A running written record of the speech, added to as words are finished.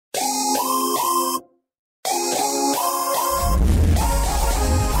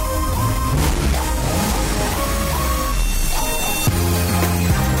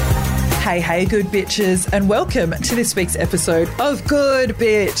Hey, good bitches, and welcome to this week's episode of Good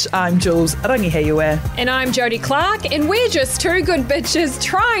Bitch. I'm Jules Arangiheue. And I'm Jodie Clark, and we're just two good bitches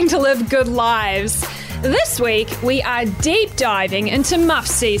trying to live good lives. This week, we are deep diving into muff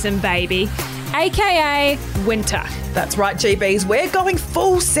season, baby, aka winter. That's right, GBs. We're going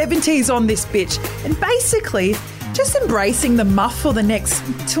full 70s on this bitch, and basically just embracing the muff for the next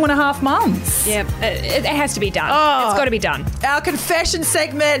 2.5 months. Yeah, it has to be done. It's got to be done. Our confession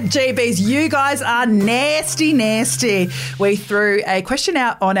segment, GBs, you guys are nasty, nasty. We threw a question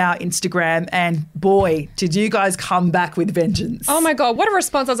out on our Instagram, and boy, did you guys come back with vengeance. Oh my God, what a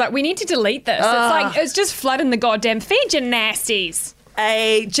response. I was like, we need to delete this. It's just flooding the goddamn feed, you nasties.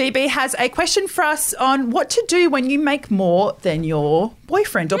 A GB has a question for us on what to do when you make more than your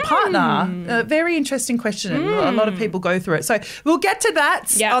boyfriend or partner. A very interesting question. A lot of people go through it. So we'll get to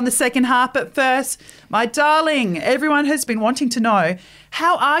that on the second half. But first, my darling, everyone has been wanting to know,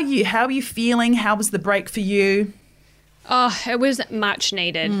 how are you? How are you feeling? How was the break for you? Oh, it was much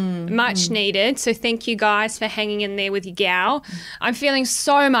needed. Much needed. So thank you guys for hanging in there with your gal. I'm feeling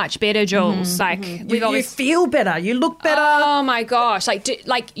so much better, Jules. You feel better. You look better. Oh my gosh.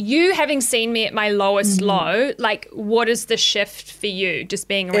 Like you having seen me at my lowest low, like what is the shift for you just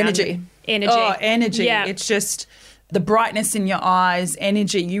being around me? Energy. Oh, energy. Yeah. It's just the brightness in your eyes,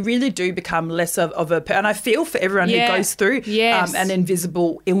 energy. You really do become less of a... And I feel for everyone who goes through an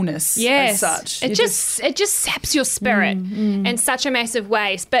invisible illness as such. It just saps your spirit in such a massive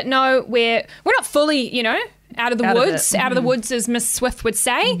way. But no, we're not fully, out of the woods. Out of the woods, as Miss Swift would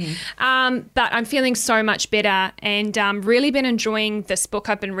say. But I'm feeling so much better, and really been enjoying this book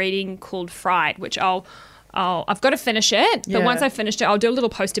I've been reading called Fried, which I've got to finish it. But once I've finished it, I'll do a little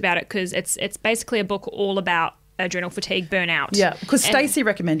post about it, because it's basically a book all about adrenal fatigue, burnout. Yeah, because Stacey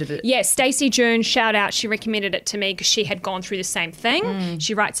recommended it. Yeah, Stacey June, shout out. She recommended it to me because she had gone through the same thing.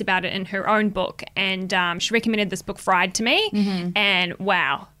 She writes about it in her own book, and she recommended this book Fried to me. And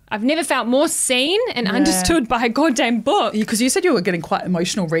wow, I've never felt more seen and understood by a goddamn book. Because you said you were getting quite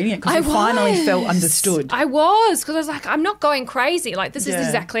emotional reading it, because you finally felt understood. I was, because I was like, I'm not going crazy. Like, this is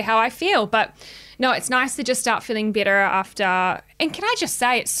exactly how I feel. But no, it's nice to just start feeling better after. And can I just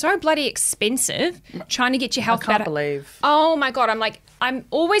say, it's so bloody expensive trying to get your health better. I can't believe. Oh my God, I'm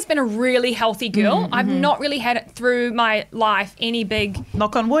always been a really healthy girl. I've not really had it through my life, any big...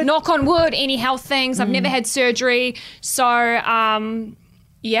 Knock on wood, any health things. I've never had surgery. So,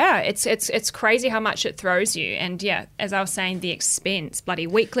 it's crazy how much it throws you. And as I was saying, the expense, bloody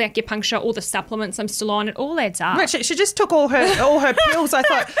weekly acupuncture, all the supplements I'm still on, it all adds up. Right, she just took all her pills. I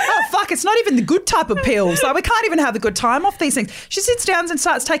thought, oh fuck, it's not even the good type of pills. Like, we can't even have a good time off these things. She sits down and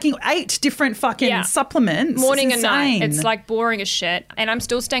starts taking 8 different fucking supplements. Morning and night. It's like boring as shit. And I'm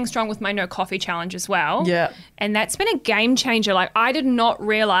still staying strong with my no coffee challenge as well. Yeah. And that's been a game changer. Like, I did not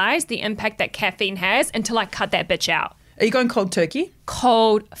realise the impact that caffeine has until I cut that bitch out. Are you going cold turkey?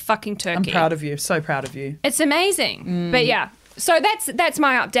 Cold fucking turkey. I'm proud of you. So proud of you. It's amazing. But so that's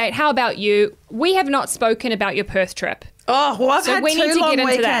my update. How about you? We have not spoken about your Perth trip. Oh, well, I've had 2 long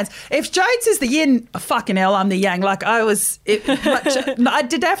weekends. If Jodes is the yin, fucking hell, I'm the yang. Like, I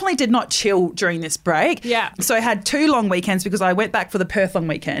definitely did not chill during this break. Yeah. So I had 2 long weekends because I went back for the Perth long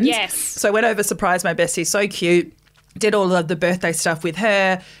weekend. Yes. So I went over, surprised my bestie, so cute. Did all of the birthday stuff with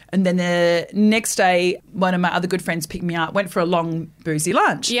her, and then the next day, one of my other good friends picked me up, went for a long boozy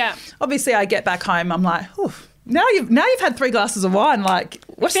lunch. Yeah. Obviously, I get back home, I'm like, oof. Now you've had 3 glasses of wine. Like,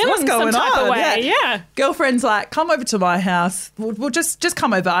 what's going on? Yeah. Girlfriend's like, come over to my house. We'll just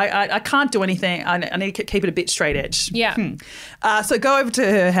come over. I can't do anything. I need to keep it a bit straight edge. Yeah. So go over to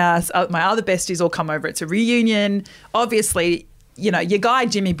her house. My other besties all come over. It's a reunion. Obviously, your guy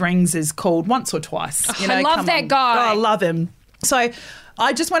Jimmy Brings is called once or twice. I love that guy. Oh, I love him. So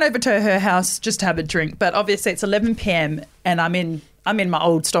I just went over to her house just to have a drink. But obviously it's 11 p.m. and I'm in my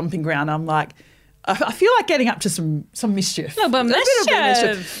old stomping ground. I'm like, I feel like getting up to some mischief. A bit of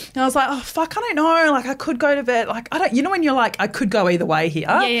mischief. And I was like, oh, fuck, I don't know. Like, I could go to bed. Like, I don't, when you're like, I could go either way here.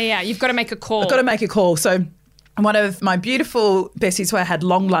 Yeah. You've got to make a call. I've got to make a call. So one of my beautiful besties who I had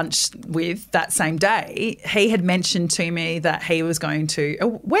long lunch with that same day, he had mentioned to me that he was going to a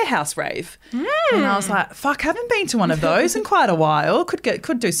warehouse rave. And I was like, fuck, haven't been to one of those in quite a while.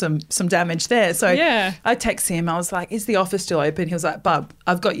 Could do some damage there. So I texted him. I was like, is the office still open? He was like, bub,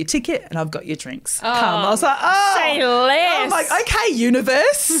 I've got your ticket and I've got your drinks. Come. I was like, say less. I'm like, okay,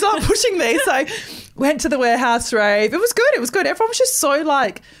 universe, stop pushing me. So went to the warehouse rave. It was good. Everyone was just so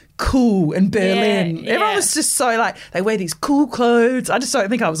like cool in Berlin. Everyone was just so like, they wear these cool clothes. I just don't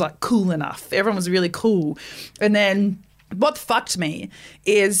think I was like cool enough. Everyone was really cool. And then what fucked me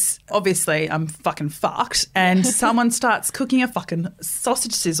is obviously I'm fucking fucked and someone starts cooking a fucking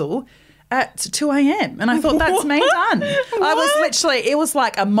sausage sizzle at 2 a.m. And I thought, that's me done. I was literally, it was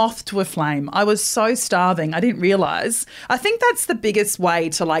like a moth to a flame. I was so starving. I didn't realise. I think that's the biggest way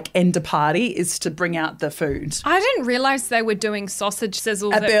to like end a party is to bring out the food. I didn't realise they were doing sausage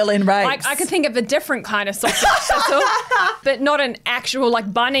sizzles at Berlin Rapes. Like I could think of a different kind of sausage sizzle, but not an actual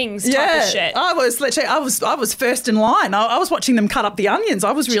like Bunnings type of shit. I was literally, I was first in line. I was watching them cut up the onions.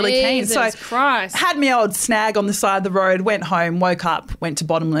 I was really keen. So Christ. Had me old snag on the side of the road, went home, woke up, went to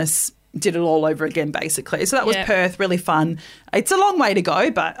Bottomless, did it all over again basically. So that was Perth, really fun. It's a long way to go,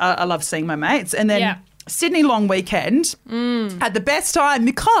 but I love seeing my mates. And then Sydney long weekend, had the best time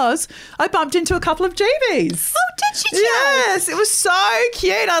because I bumped into a couple of GBs. Oh, did you? Yes, it was so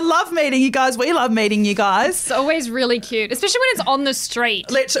cute. I love meeting you guys. We love meeting you guys. It's always really cute, especially when it's on the street.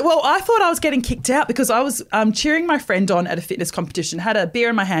 Literally, well, I thought I was getting kicked out because I was cheering my friend on at a fitness competition, had a beer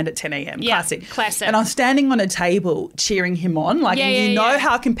in my hand at 10 a.m. Yeah, classic. And I was standing on a table cheering him on. Like, you know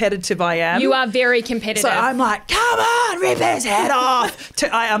how competitive I am. You are very competitive. So I'm like, come on, rip his head off.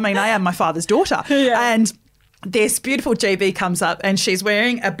 I mean, I am my father's daughter. And this beautiful GB comes up and she's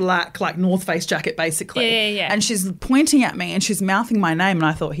wearing a black, like, North Face jacket, basically. Yeah. And she's pointing at me and she's mouthing my name. And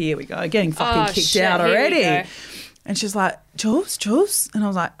I thought, here we go, getting fucking kicked out already. And she's like, Jules? And I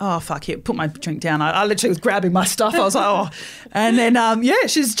was like, oh, fuck it. Put my drink down. I literally was grabbing my stuff. I was like, oh. And then,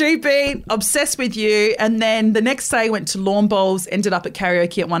 she's GB, obsessed with you. And then the next day went to lawn bowls, ended up at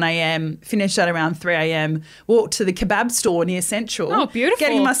karaoke at 1 a.m, finished at around 3 a.m, walked to the kebab store near Central. Oh, beautiful.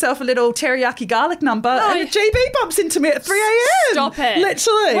 Getting myself a little teriyaki garlic number. And a GB bumps into me at 3 a.m. Stop it.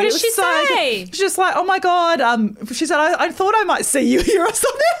 Literally. What did she say? She's just like, oh, my God. She said, I thought I might see you here or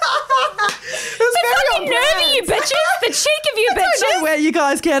something. It was very nervy, you bitches. The cheek of you bitches. I don't know where you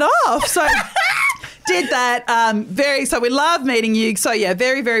guys get off. So did that. So we love meeting you. So yeah,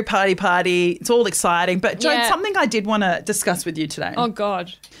 very, very party. It's all exciting. But Joan, something I did want to discuss with you today. Oh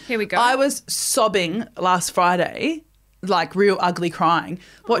God. Here we go. I was sobbing last Friday, like real ugly crying,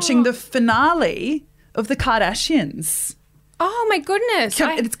 watching the finale of The Kardashians. Oh my goodness.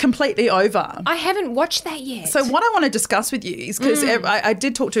 It's completely over. I haven't watched that yet. So what I want to discuss with you is because I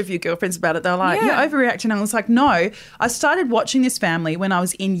did talk to a few girlfriends about it. They were like, you're overreacting. And I was like, no, I started watching this family when I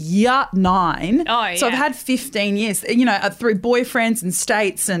was in year 9. Oh, yeah. So I've had 15 years, through boyfriends and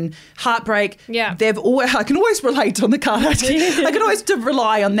states and heartbreak. Yeah. I can always relate on the Kardashians. I can always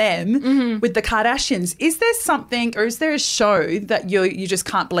rely on them with the Kardashians. Is there something or is there a show that you just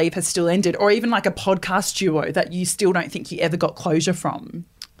can't believe has still ended, or even like a podcast duo that you still don't think you ever got closure from?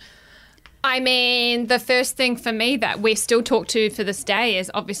 I mean, the first thing for me that we still talk to for this day is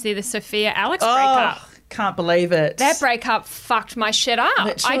obviously the Sophia-Alex breakup. Can't believe it. That breakup fucked my shit up.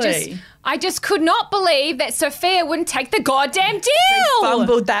 Literally. I just could not believe that Sophia wouldn't take the goddamn deal. They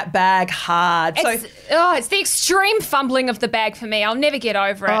fumbled that bag hard. It's the extreme fumbling of the bag for me. I'll never get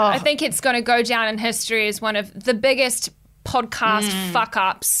over it. I think it's going to go down in history as one of the biggest podcast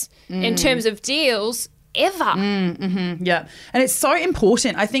fuck-ups in terms of deals ever. Yeah. And it's so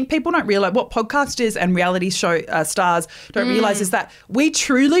important. I think people don't realise what podcasters and reality show stars don't realise is that we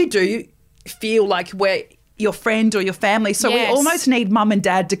truly do feel like we're your friend or your family. So we almost need mum and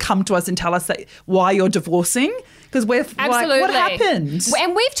dad to come to us and tell us that why you're divorcing. Because we're like, what happened?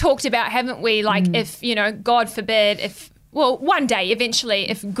 And we've talked about, haven't we, like if, God forbid, well, one day, eventually,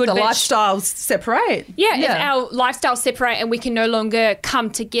 if good the bitch... lifestyles separate. Yeah, if our lifestyles separate and we can no longer come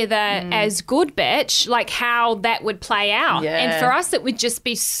together as good bitch, like how that would play out. Yeah. And for us, it would just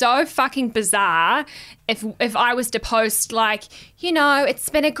be so fucking bizarre if I was to post like, it's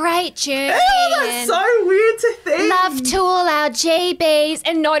been a great journey. That's so weird to think. Love to all our GBs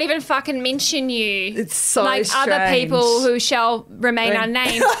and not even fucking mention you. It's so like strange. Other people who shall remain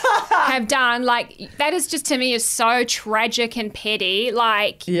unnamed have done. Like that is just to me is so tragic and petty.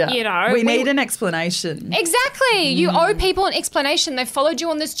 Like, we need an explanation. Exactly. You owe people an explanation. They've followed you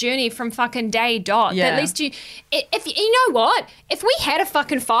on this journey from fucking day dot. Yeah. At least if you know what? If we had a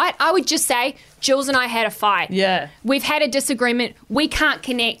fucking fight, I would just say, Jules and I had a fight. Yeah. We've had a disagreement. We can't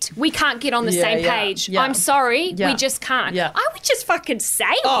connect. We can't get on the same page. Yeah. I'm sorry. We just can't. Yeah. I would just fucking say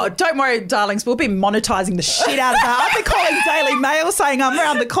it. Oh, don't worry, darlings. We'll be monetising the shit out of that. I've been calling Daily Mail saying I'm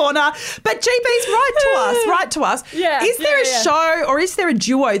around the corner. But GB's write to us. Yeah. Is there a show or is there a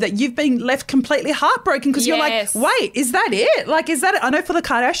duo that you've been left completely heartbroken because you're like, wait, is that it? Like, is that it? I know for the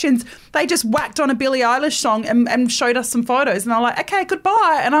Kardashians, they just whacked on a Billie Eilish song and showed us some photos. And I'm like, okay,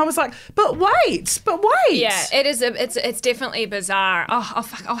 goodbye. And I was like, but wait. Yeah, it is. It's definitely bizarre. Oh,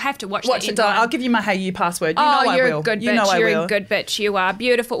 I'll have to watch it. I'll give you my Hey You password. You know I will. You're a good bitch. You're a good bitch. You are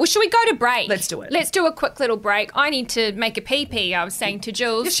beautiful. Well, should we go to break? Let's do it. Let's do a quick little break. I need to make a pee-pee, I was saying to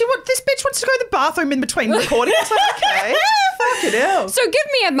Jules. This bitch wants to go to the bathroom in between recordings. Okay, Fucking hell. So give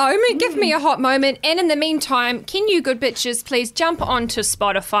me a moment, give me a hot moment. And in the meantime, can you good bitches please jump onto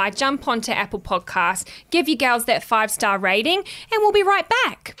Spotify, jump onto Apple Podcasts, give you gals that 5-star rating, and we'll be right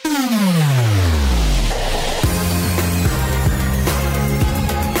back.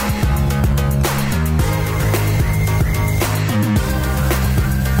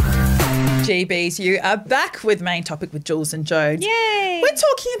 GBs, you are back with Main Topic with Jules and Jodes. Yay! We're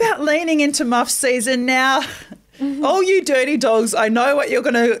talking about leaning into muff season now. Oh, you dirty dogs, I know what you'll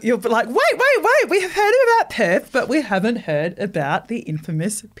be like, wait, we have heard about Perth, but we haven't heard about the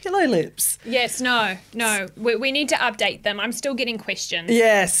infamous pillow lips. Yes, no. We need to update them. I'm still getting questions.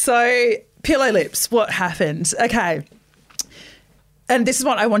 Yeah, so pillow lips, what happened? Okay. And this is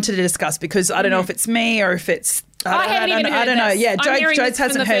what I wanted to discuss because I don't know if it's me or if it's... I don't know. Yeah, Jodes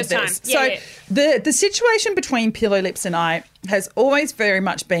hasn't heard this. Yeah, the situation between Pillow Lips and I has always very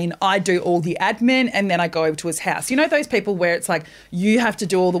much been I do all the admin and then I go over to his house. You know those people where it's like you have to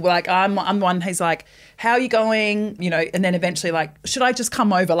do all the like I'm one who's like, how are you going? You know, and then eventually like, should I just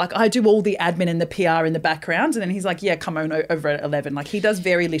come over? Like I do all the admin and the PR in the background, and then he's like, yeah, come on over at 11. Like he does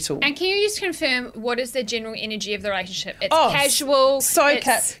very little. And can you just confirm what is the general energy of the relationship? It's casual. So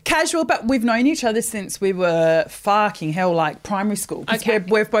casual, but we've known each other since we were fucking hell like primary school. Okay.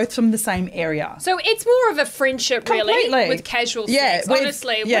 We're both from the same area. So it's more of a friendship Completely. really with casual sex.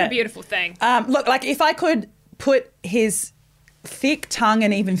 Honestly, what a beautiful thing. Look, like if I could put his thick tongue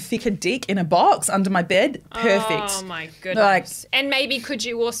and even thicker dick in a box under my bed, perfect. Oh my goodness. And maybe could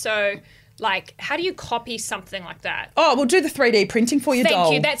you also... Like, how do you copy something like that? Oh, we'll do the 3D printing for your doll.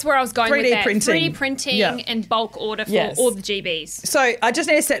 Thank you. That's where I was going with that. 3D printing and bulk order for all the GBs. So I just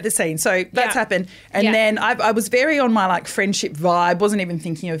need to set the scene. So that's happened. And then I was very on my, like, friendship vibe. Wasn't even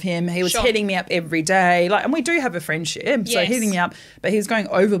thinking of him. He was hitting me up every day. Like, and we do have a friendship. So hitting me up. But he was going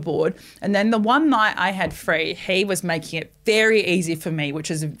overboard. And then the one night I had free, he was making it very easy for me,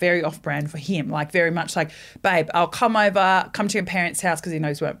 which is very off-brand for him. Like, very much like, babe, I'll come to your parents' house because he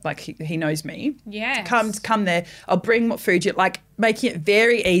knows where, like, he knows me. Yes. Come there. I'll bring what food you like, making it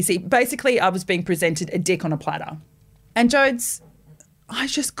very easy. Basically, I was being presented a dick on a platter. And Jodes, I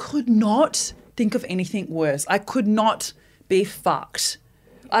just could not think of anything worse. I could not be fucked.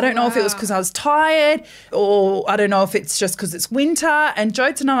 I don't know if it was because I was tired or I don't know if it's just because it's winter. And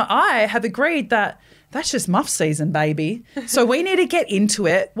Jodes and I have agreed that that's just muff season, baby. So we need to get into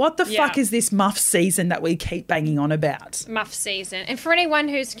it. What the fuck is this muff season that we keep banging on about? Muff season. And for anyone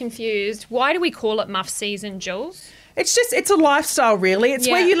who's confused, why do we call it muff season, Jules? It's a lifestyle, really. It's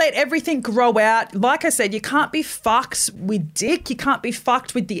where you let everything grow out. Like I said, you can't be fucked with dick. You can't be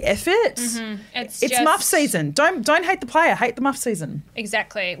fucked with the effort. Mm-hmm. It's muff season. Don't hate the player. Hate the muff season.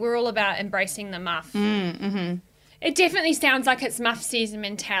 Exactly. We're all about embracing the muff. Mm-hmm. It definitely sounds like it's muff season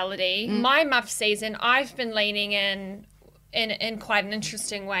mentality. My muff season, I've been leaning in quite an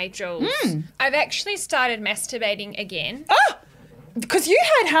interesting way, Jules. I've actually started masturbating again. Oh, because you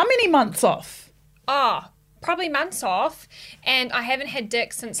had how many months off? Probably months off, and I haven't had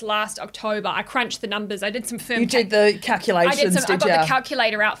dick since last October. I crunched the numbers. I did some firm... You did the calculations, I got the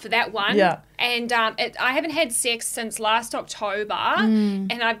calculator out for that one. Yeah. And I haven't had sex since last October,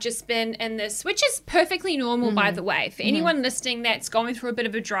 and I've just been in this, which is perfectly normal, by the way. For anyone listening that's going through a bit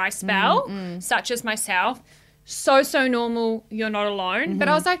of a dry spell, such as myself, so normal, you're not alone. But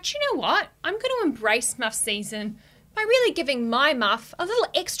I was like, do you know what? I'm going to embrace muff season by really giving my muff a little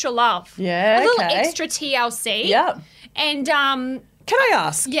extra love. Yeah, a little extra TLC. Yeah. And can I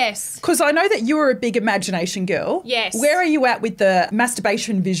ask? Yes. Because I know that you were a big imagination girl. Yes. Where are you at with the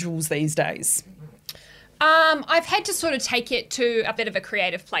masturbation visuals these days? I've had to sort of take it to a bit of a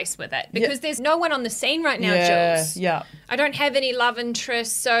creative place with it because there's no one on the scene right now, Jules. Yeah. I don't have any love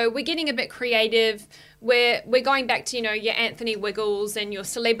interests, so we're getting a bit creative. We're going back to, your Anthony Wiggles and your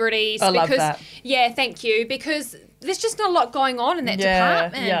celebrities. I love that. Yeah, thank you. Because there's just not a lot going on in that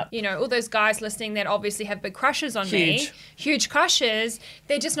department. Yeah. All those guys listening that obviously have big crushes on me, huge crushes,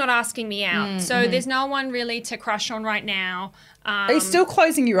 they're just not asking me out. So there's no one really to crush on right now. Are you still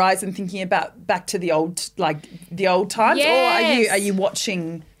closing your eyes and thinking about back to the old times, yes. or are you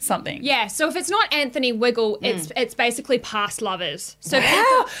watching something? Yeah. So if it's not Anthony Wiggle, it's basically past lovers. So wow,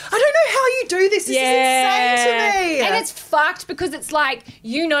 I don't know how you do this. This is insane to me. And it's fucked because it's like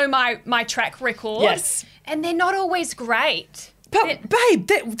my track record. Yes. And they're not always great. But babe,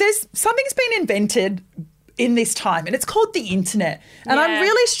 there's something's been invented in this time, and it's called the internet. And I'm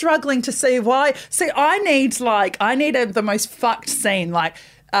really struggling to see why. See, I need the most fucked scene, like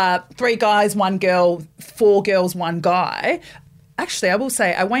 3 guys, 1 girl, 4 girls, 1 guy. Actually, I will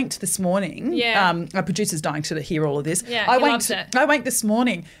say I wanked this morning. Yeah. Our producer's dying to hear all of this. Yeah, I he wanked, loves it. I wanked this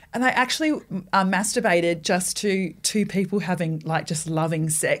morning and I actually masturbated just to two people having like just loving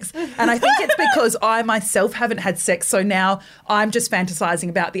sex. And I think it's because I myself haven't had sex. So now I'm just fantasizing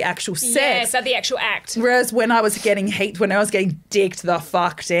about the actual sex. Yeah, so the actual act. Whereas when I was getting dicked the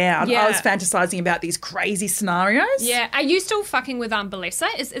fuck down, Yeah. I was fantasizing about these crazy scenarios. Yeah. Are you still fucking with Bellessa?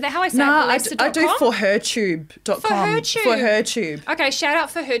 Is that how I say No, it? I do for hertube.com. For HerTube. For HerTube. Okay, shout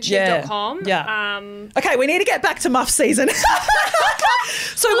out for hertube.com. Yeah. Okay, we need to get back to muff season.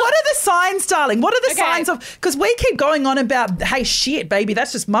 So what are the signs, darling? What are the signs of... Because we keep going on about, hey, shit, baby,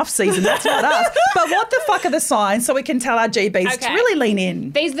 that's just muff season. That's not us. But what the fuck are the signs so we can tell our GBs to really lean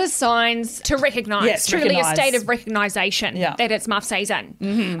in? These are the signs to recognise. Yes, truly recognise. a state of recognition that it's muff season.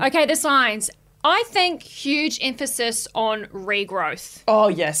 Mm-hmm. Okay, the signs. I think huge emphasis on regrowth. Oh,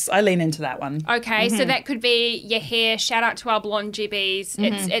 yes. I lean into that one. Okay, Mm-hmm. so that could be your hair. Shout out to our blonde GBs.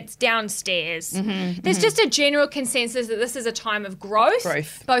 It's downstairs. There's just a general consensus that this is a time of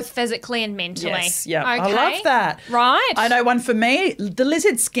growth. Both physically and mentally. Yes, yeah. Okay? I love that. Right. I know one for me, the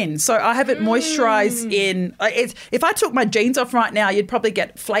lizard skin. So I have it moisturised in... if I took my jeans off right now, you'd probably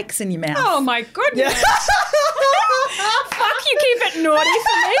get flakes in your mouth. Oh, my goodness. Fuck, you keep it naughty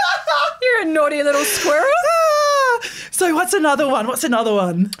for me. You're a naughty little squirrel. So what's another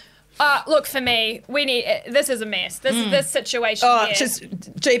one? Look, for me, we need... This is a mess. This situation here. Just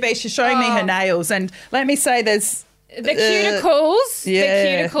GB, she's showing me her nails. And let me say there's... The cuticles.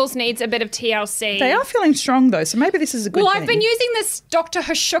 yeah. The cuticles needs a bit of TLC. They are feeling strong, though, so maybe this is a good thing. I've been using this Dr.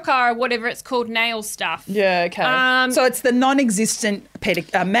 Hashuka or whatever it's called nail stuff. Yeah, okay. So it's the non-existent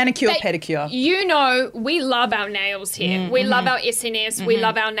manicure, pedicure. You know, we love our nails here. We love our SNS. We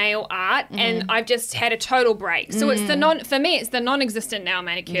love our nail art. And I've just had a total break. So it's for me, it's the non-existent nail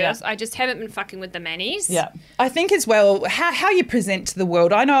manicures. Yeah. I just haven't been fucking with the manis. Yeah. I think as well, how you present to the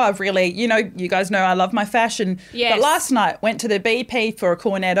world. I know I've really, you guys know I love my fashion. Yes. But last night, went to the BP for a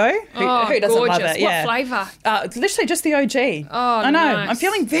cornetto. Who doesn't gorgeous. love it? Yeah. What flavour? It's literally just the OG. I know. nice. I'm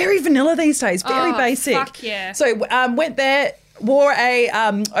feeling very vanilla these days, very basic. Fuck yeah. So went there, wore a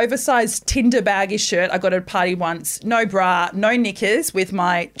oversized Tinder baggy shirt. I got at a party once. No bra, no knickers, with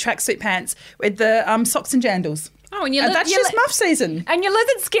my tracksuit pants, with the socks and jandals. Oh, and that's just muff season. And your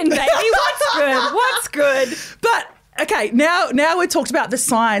lizard skin, baby. What's good? What's good? But okay, now we've talked about the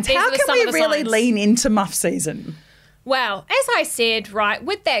signs. These How are can some we of the really signs. lean into muff season? Well, as I said, right,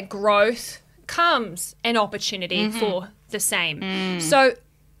 with that growth comes an opportunity for the same. So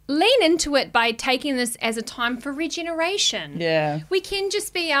lean into it by taking this as a time for regeneration. Yeah. We can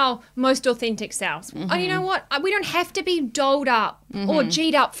just be our most authentic selves. Oh, you know what? We don't have to be dolled up or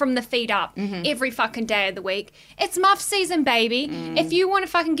G'd up from the feet up every fucking day of the week. It's muff season, baby. If you want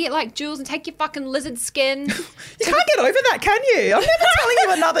to fucking get like Jules and take your fucking lizard skin. You can't get over that, can you? I'm never telling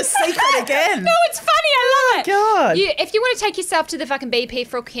you another secret again. No, it's funny. I love it. God. If you want to take yourself to the fucking BP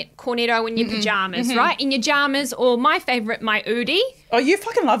for a cornetto in your pajamas, right? In your jammers, or my favourite, my Udi. Oh, you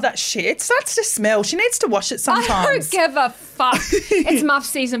fucking love that shit. It starts to smell. She needs to wash it sometimes. I don't give a fuck. It's muff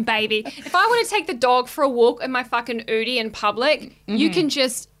season, baby. If I want to take the dog for a walk in my fucking Udi in public, you can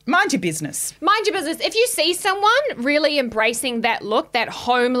just... Mind your business. Mind your business. If you see someone really embracing that look, that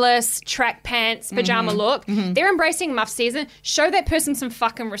homeless track pants pajama look, they're embracing muff season. Show that person some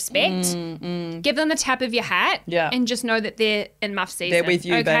fucking respect. Give them the tap of your hat. Yeah. And just know that they're in muff season. They're with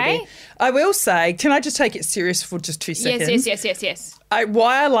you, okay? baby. I will say, can I just take it serious for just 2 seconds? Yes.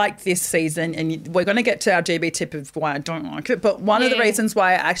 Why I like this season, and we're going to get to our GB tip of why I don't like it, but one of the reasons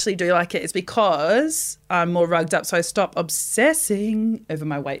why I actually do like it is because I'm more rugged up, so I stop obsessing over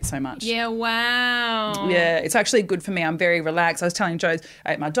my weight so much. Yeah, wow. Yeah, it's actually good for me. I'm very relaxed. I was telling Joe,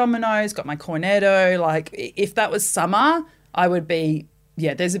 I ate my Dominoes, got my cornetto. Like, if that was summer, I would be...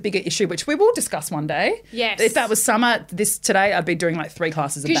 Yeah, there's a bigger issue, which we will discuss one day. Yes. If that was summer, today, I'd be doing like 3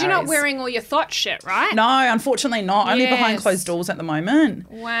 classes of Because you're not Barry's. wearing all your thought shit, right? No, unfortunately not. Only behind Yes. closed doors at the moment.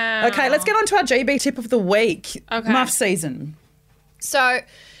 Wow. Okay, let's get on to our GB tip of the week. Okay. Muff season. So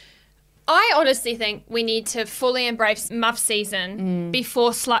I honestly think we need to fully embrace muff season before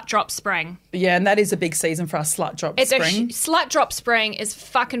slut drop spring. Yeah, and that is a big season for our slut drop spring. Slut drop spring is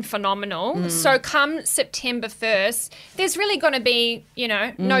fucking phenomenal. So come September 1st, there's really going to be,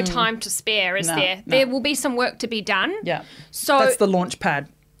 no time to spare, is there? no. There will be some work to be done. Yeah. So That's the launch pad.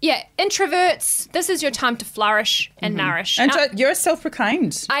 yeah, introverts, this is your time to flourish and nourish. And Now, you're a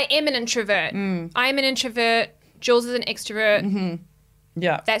self-proclaimed. I am an introvert. I am an introvert. Jules is an extrovert.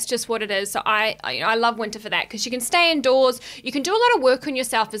 Yeah. That's just what it is. So I love winter for that because you can stay indoors. You can do a lot of work on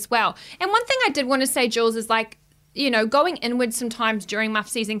yourself as well. And one thing I did want to say, Jules, is like going inward sometimes during muff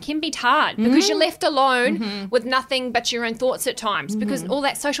season can be hard because you're left alone with nothing but your own thoughts at times because all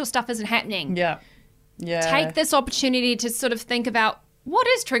that social stuff isn't happening. Yeah. Yeah. Take this opportunity to sort of think about what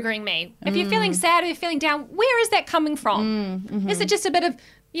is triggering me. If you're feeling sad or you're feeling down, where is that coming from? Is it just a bit of,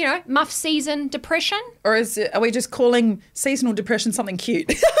 muff season depression? Or are we just calling seasonal depression something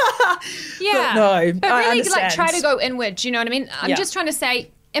cute? Yeah. But no, but I really understand. try to go inward. Do you know what I mean? I'm just trying to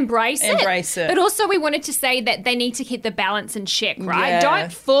say embrace it. But also we wanted to say that they need to keep the balance in check, right? Yeah.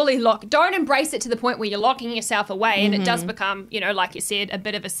 Don't embrace it to the point where you're locking yourself away and it does become, like you said, a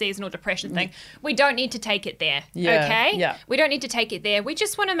bit of a seasonal depression thing. We don't need to take it there, okay? Yeah. We don't need to take it there. We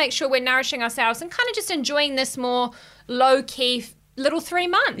just want to make sure we're nourishing ourselves and kind of just enjoying this more low-key little 3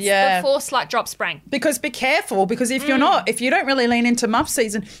 months before slight drop spring. Because be careful, because if you don't really lean into muff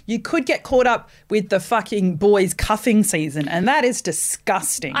season, you could get caught up with the fucking boys cuffing season, and that is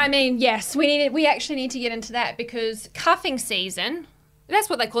disgusting. I mean, yes, we actually need to get into that because cuffing season, that's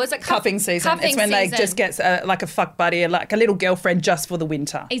what they call it. It's like cuffing season. It's when they just get like a fuck buddy, like a little girlfriend just for the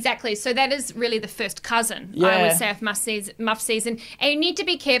winter. Exactly. So that is really the first cousin, I would say, of muff season. And you need to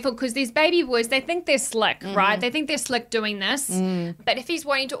be careful because these baby boys, they think they're slick, right? They think they're slick doing this. But if he's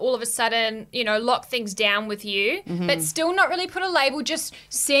wanting to all of a sudden, lock things down with you, but still not really put a label, just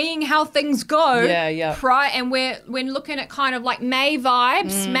seeing how things go. Yeah. Right. And we're looking at kind of like May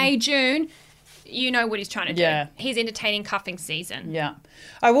vibes, May, June. You know what he's trying to do. Yeah. He's entertaining cuffing season. Yeah.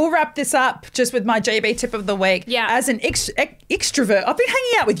 I will wrap this up just with my GB tip of the week. Yeah. As an extrovert, I've been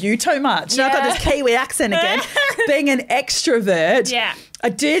hanging out with you too much. Yeah. I've got this Kiwi accent again. Being an extrovert. Yeah.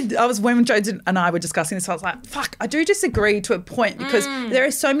 When Jones and I were discussing this, I was like, fuck, I do disagree to a point because there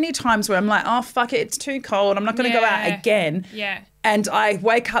are so many times where I'm like, oh, fuck it, it's too cold. I'm not going to go out again. Yeah. And I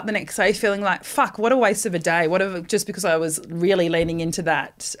wake up the next day feeling like, fuck, what a waste of a day. Just because I was really leaning into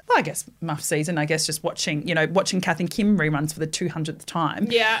that, I guess, muff season, just watching Kath and Kim reruns for the 200th time.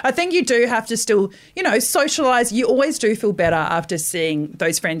 Yeah. I think you do have to still, socialise. You always do feel better after seeing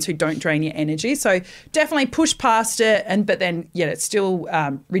those friends who don't drain your energy. So definitely push past it, but then, it's still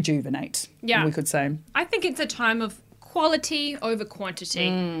rejuvenate, we could say. I think it's a time of quality over quantity.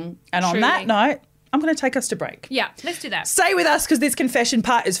 And on that note, I'm going to take us to break. Yeah, let's do that. Stay with us because this confession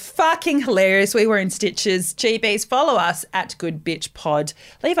part is fucking hilarious. We were in stitches. GBs, follow us at Good Bitch Pod.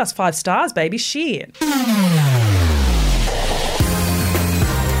 Leave us 5 stars, baby. Shit.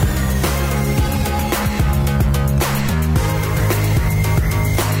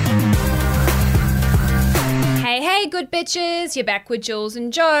 Hey, good bitches. You're back with Jules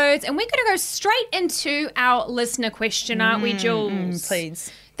and Jodes, and we're going to go straight into our listener question, aren't we, Jules? Please.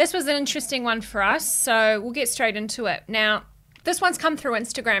 This was an interesting one for us, so we'll get straight into it. Now, this one's come through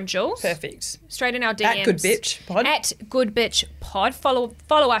Instagram, Jules. Perfect. Straight in our DMs. At Good Bitch Pod. At Good Bitch Pod. Follow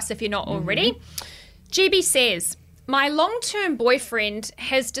us if you're not already. GB says, my long-term boyfriend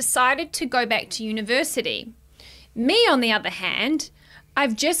has decided to go back to university. Me, on the other hand,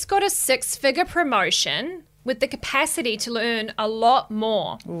 I've just got a 6-figure promotion with the capacity to learn a lot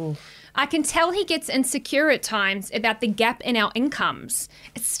more. Ooh. I can tell he gets insecure at times about the gap in our incomes.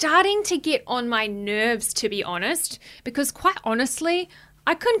 It's starting to get on my nerves, to be honest, because quite honestly,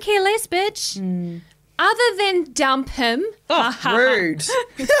 I couldn't care less, bitch. Other than dump him. Oh, rude.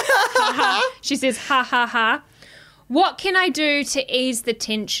 She says, ha, ha, ha. What can I do to ease the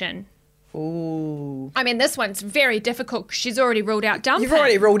tension? Ooh. I mean, this one's very difficult because she's already ruled out dump You've him.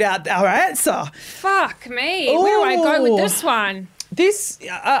 already ruled out our answer. Fuck me. Where do I go with this one? This,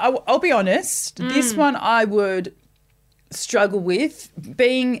 I'll be honest, this one I would struggle with,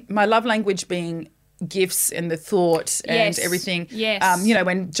 being my love language being gifts and the thought and everything. Yes.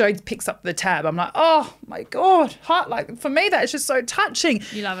 When Joe picks up the tab, I'm like, oh my God, heart. Like for me, that's just so touching.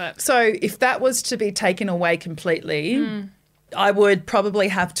 You love it. So if that was to be taken away completely, I would probably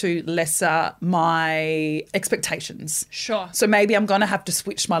have to lesser my expectations. Sure. So maybe I'm going to have to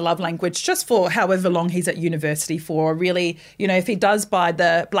switch my love language just for however long he's at university for. Really, if he does buy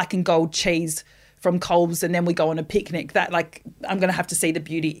the black and gold cheese from Coles and then we go on a picnic, that I'm going to have to see the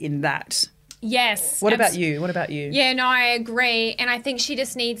beauty in that. Yes. What about you? Yeah, no, I agree. And I think she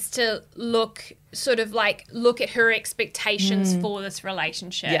just needs to look at her expectations for this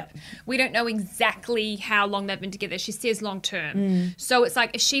relationship. Yeah. We don't know exactly how long they've been together. She says long term. So it's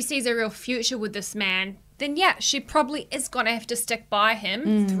like if she sees a real future with this man, then yeah, she probably is going to have to stick by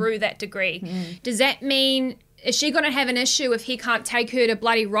him through that degree. Does that mean is she going to have an issue if he can't take her to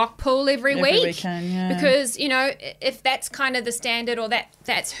bloody rock pool every week? Weekend, yeah. Because, you know, if that's kind of the standard or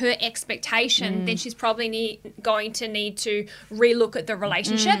that's her expectation, then she's probably going to need to relook at the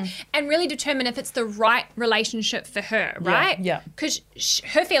relationship and really determine if it's the right relationship for her, right? Yeah. Because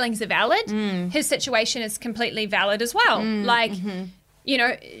her feelings are valid. His situation is completely valid as well. You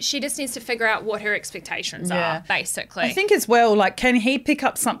know, she just needs to figure out what her expectations are, basically. I think as well, like, can he pick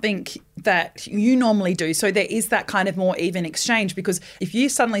up something that you normally do? So there is that kind of more even exchange, because if you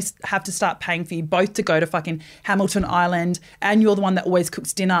suddenly have to start paying for you both to go to fucking Hamilton Island and you're the one that always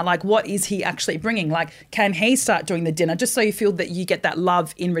cooks dinner, like, what is he actually bringing? Like, can he start doing the dinner just so you feel that you get that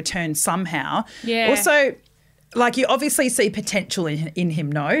love in return somehow? Yeah. Also, like, you obviously see potential in him,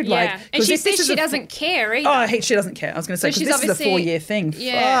 no? Yeah. Like, and she says she doesn't care either. Oh, she doesn't care. I was going to say, because this is a 4-year thing.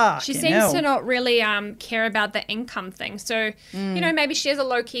 Yeah. She Fucking seems hell. to not really care about the income thing. So, you know, maybe she is a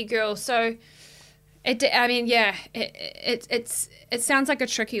low-key girl. So, it sounds like a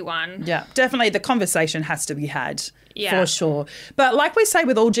tricky one. Yeah, definitely the conversation has to be had, Yeah. for sure. But like we say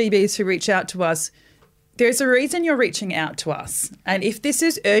with all GBs who reach out to us, there's a reason you're reaching out to us. And if this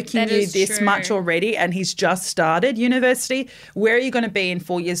is irking That you is this true. much already and he's just started university, where are you going to be in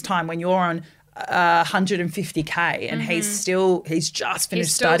 4 years' time when you're on 150K and he's just finished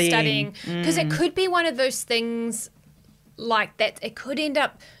He's still studying? Because it could be one of those things like that. It could end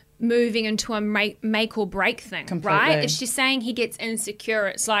up moving into a make or break thing, Completely. right? If she's saying he gets insecure,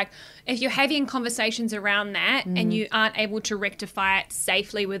 it's like if you're having conversations around that and you aren't able to rectify it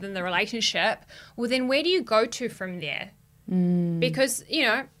safely within the relationship, well, then where do you go to from there? Because, you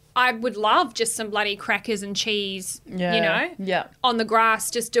know, I would love just some bloody crackers and cheese, you know, on the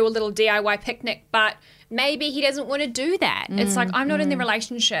grass, just do a little DIY picnic. But maybe he doesn't want to do that. It's like, I'm not in the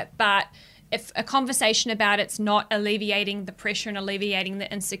relationship, but if a conversation about it's not alleviating the pressure and alleviating the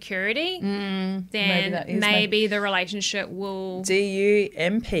insecurity, then maybe the relationship will...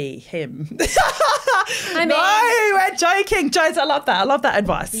 DUMP him. I mean, No, we're joking. Jones, I love that. I love that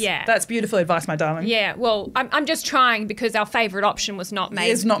advice. Yeah. That's beautiful advice, my darling. yeah, well, I'm just trying because our favourite option was not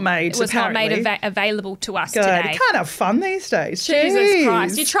made. It's not made, It was apparently. not made available to us God, today. you can't have fun these days. Jesus Jeez.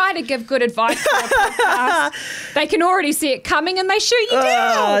 Christ. You try to give good advice for a podcast. They can already see it coming and they shoot you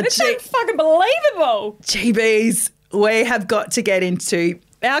down. It's so fucking believable. GBs, we have got to get into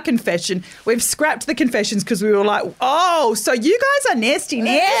our confession. We've scrapped the confessions because we were like, oh, so you guys are nasty.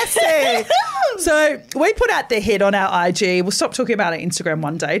 So we put out the hit on our IG. We'll stop talking about our Instagram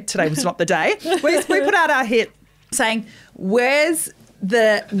one day. Today was not the day. We put out our hit saying, where's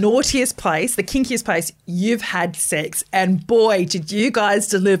the naughtiest place, the kinkiest place you've had sex? And boy, did you guys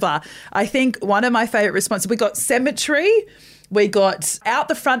deliver. I think one of my favourite responses, we got cemetery. We got out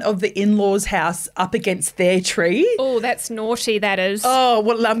the front of the in-laws' house up against their tree. Oh, that's naughty, that is. Oh,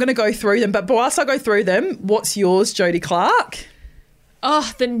 well, I'm going to go through them. But whilst I go through them, what's yours, Jodie Clark?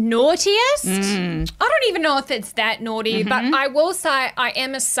 Oh, the naughtiest? I don't even know if it's that naughty, but I will say I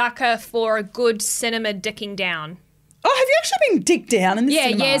am a sucker for a good cinema dicking down. Oh, have you actually been digged down in the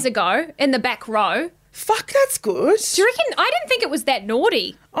cinema? Yeah, years ago, in the back row. Fuck, that's good. Do you reckon? I didn't think it was that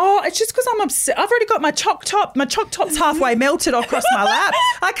naughty. Oh, it's just because I'm upset. I've already got my choc top. My choc top's halfway melted across my lap.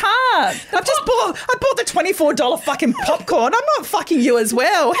 I can't. I bought the $24 fucking popcorn. I'm not fucking you as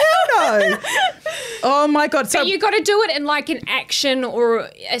well. Hell no. Oh my God. So But you got to do it in like an action or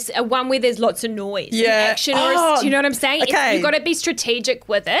a one where there's lots of noise. Yeah. An action or do you know what I'm saying? Okay. You've got to be strategic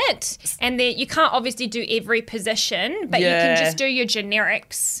with it. And then you can't obviously do every position, but you Yeah. can just do your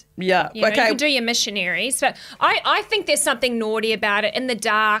generics. yeah. You know, Okay. you can do your missionaries. But I think there's something naughty about it. In the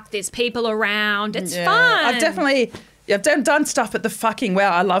dark, there's people around. It's Yeah. fun. I've done stuff at the fucking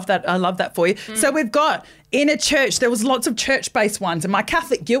wow. I love that for you. So we've got in a church. There was lots of church-based ones, and my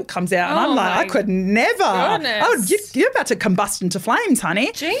Catholic guilt comes out, and Oh I'm like, my I could never. goodness. You're about to combust into flames,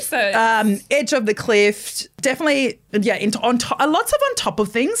 honey. Jesus. Edge of the cliff, definitely. Yeah, lots of on top of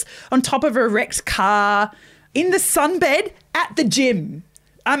things, on top of a wrecked car, in the sunbed at the gym.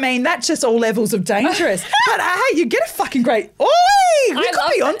 I mean, that's just all levels of dangerous. But hey, you get a fucking great... Oi! We I could love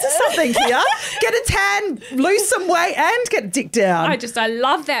be it. onto something here. Get a tan, lose some weight, and get a dick down. I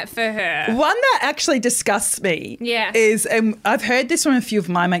love that for her. One that actually disgusts me is, and I've heard this from a few of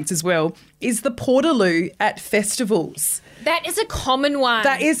my mates as well, is the portaloo at festivals. That is a common one.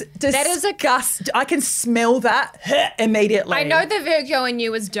 That is disgust. I can smell that immediately. I know the Virgo in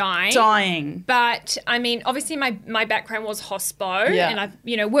you is dying. But I mean, obviously my background was hospo, Yeah. and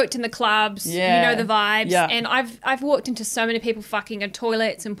I've worked in the clubs. Yeah. You know the vibes. Yeah. And I've walked into so many people fucking in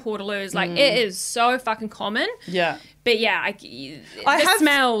toilets and portaloos. Like it is so fucking common. Yeah. But yeah, have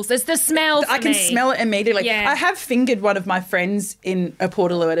smells. It's the smell for I can me. smell it immediately. Yeah. I have fingered one of my friends in a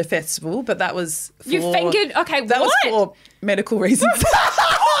Portaloo at a festival, but that was for... You fingered? Okay, that what? was for medical reasons.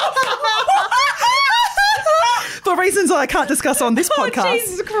 For reasons that I can't discuss on this podcast.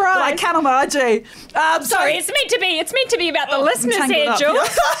 Jesus Christ. But I can on my IG. Sorry, it's meant to be about the listeners here, tangled up. Jules.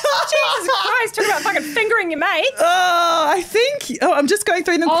 Jesus Christ, talk about fucking fingering your mates. I'm just going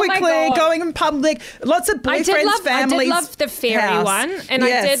through them Oh my quickly, God. going in public. Lots of boyfriends, families. I did love the ferry house. one, and I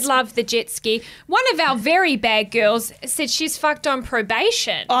Yes. did love the jet ski. One of our very bad girls said she's fucked on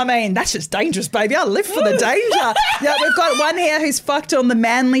probation. I mean, that's just dangerous, baby. I live for the danger. Yeah, we've got one here who's fucked on the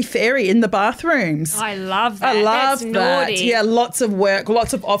Manly ferry in the bathrooms. I love that. I love That's that. naughty. Yeah, lots of work,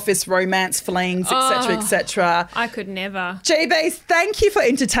 lots of office romance flings, etc., etc. I could never. GBs, thank you for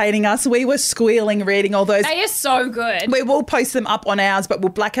entertaining us. We were squealing reading all those. They are so good. We will post them up on ours, but we'll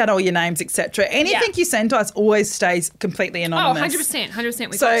black out all your names, etc. Anything Yeah. you send to us always stays completely Oh, anonymous. 100%.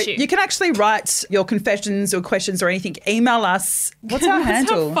 We So got you. you can actually write your confessions or questions or anything. Email us. What's our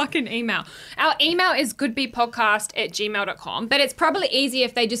handle? Our fucking email. Our email is goodbepodcast@gmail.com, but it's probably easier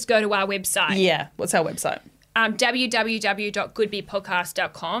if they just go to our website. Yeah. What's our website?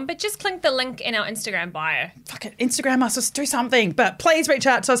 www.goodbepodcast.com, but just click the link in our Instagram bio. Fuck it, Instagram us, do something. But please reach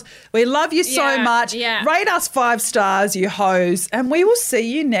out to us. We love you so Yeah, much. yeah. Rate us 5 stars, you hoes. And we will see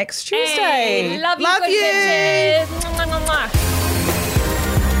you next Tuesday. Hey, love you. Good bitches. Mwah, mwah, mwah.